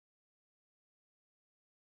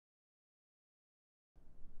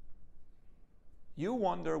You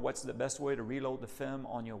wonder what's the best way to reload the film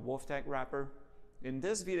on your WolfTech wrapper? In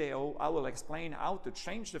this video, I will explain how to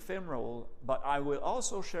change the film roll, but I will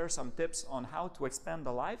also share some tips on how to expand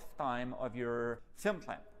the lifetime of your film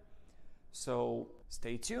clamp. So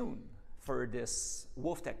stay tuned for this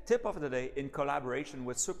WolfTech tip of the day in collaboration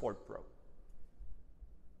with Support Pro.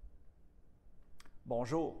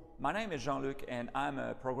 Bonjour, my name is Jean-Luc and I'm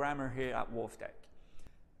a programmer here at WolfTech.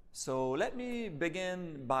 So let me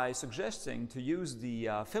begin by suggesting to use the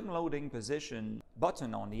film loading position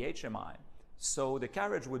button on the HMI, so the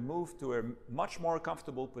carriage would move to a much more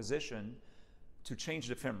comfortable position to change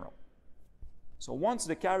the film roll. So once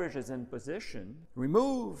the carriage is in position,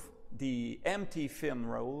 remove the empty film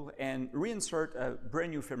roll and reinsert a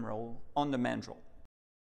brand new film roll on the mandrel.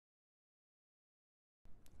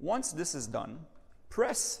 Once this is done,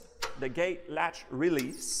 press the gate latch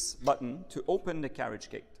release button to open the carriage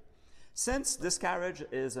gate. Since this carriage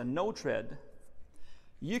is a no tread,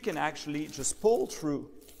 you can actually just pull through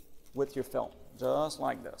with your film, just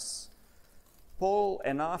like this. Pull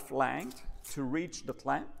enough length to reach the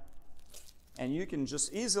clamp, and you can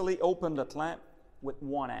just easily open the clamp with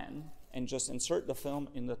one hand and just insert the film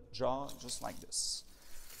in the jaw just like this.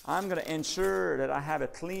 I'm going to ensure that I have a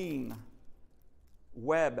clean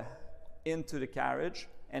web into the carriage,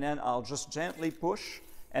 and then I'll just gently push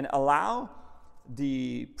and allow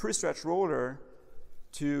the pre-stretch roller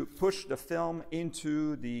to push the film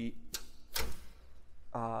into the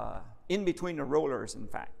in between the rollers, in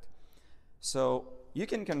fact. So you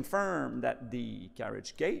can confirm that the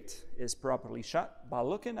carriage gate is properly shut by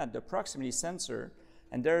looking at the proximity sensor,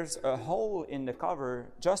 and there's a hole in the cover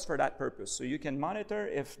just for that purpose. So you can monitor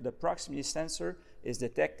if the proximity sensor is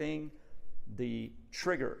detecting the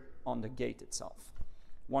trigger on the gate itself.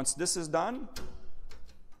 Once this is done,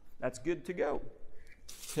 that's good to go.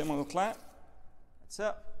 Film will clamp. That's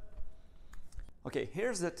it. Okay,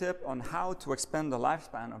 here's the tip on how to expand the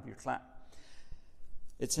lifespan of your clamp.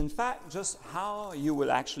 It's in fact just how you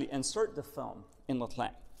will actually insert the film in the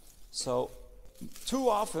clamp. So too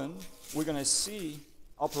often we're going to see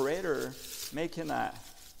operator making a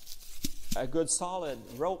good solid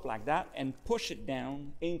rope like that and push it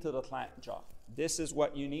down into the clamp jaw. This is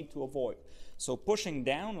what you need to avoid. So pushing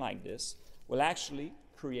down like this will actually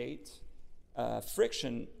create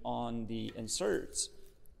friction on the inserts,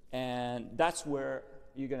 and that's where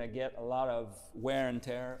you're going to get a lot of wear and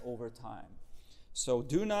tear over time. So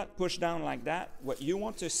do not push down like that. What you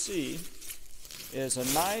want to see is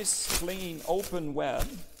a nice clean open web,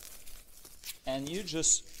 and you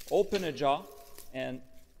just open a jaw and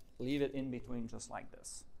leave it in between just like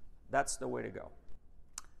this. That's the way to go.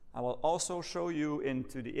 I will also show you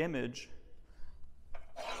into the image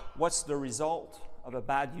what's the result of a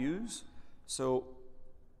bad use. So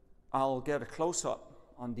I'll get a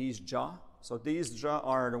close-up on these jaw. So these jaw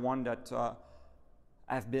are the ones that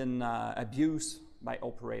have been abused by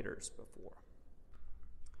operators before.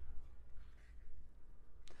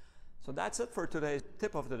 So that's it for today's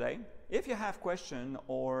tip of the day. If you have questions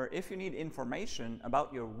or if you need information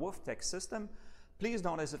about your WolfTech system, please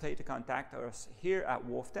don't hesitate to contact us here at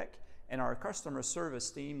WolfTech, and our customer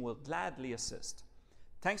service team will gladly assist.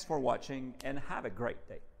 Thanks for watching and have a great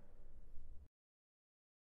day.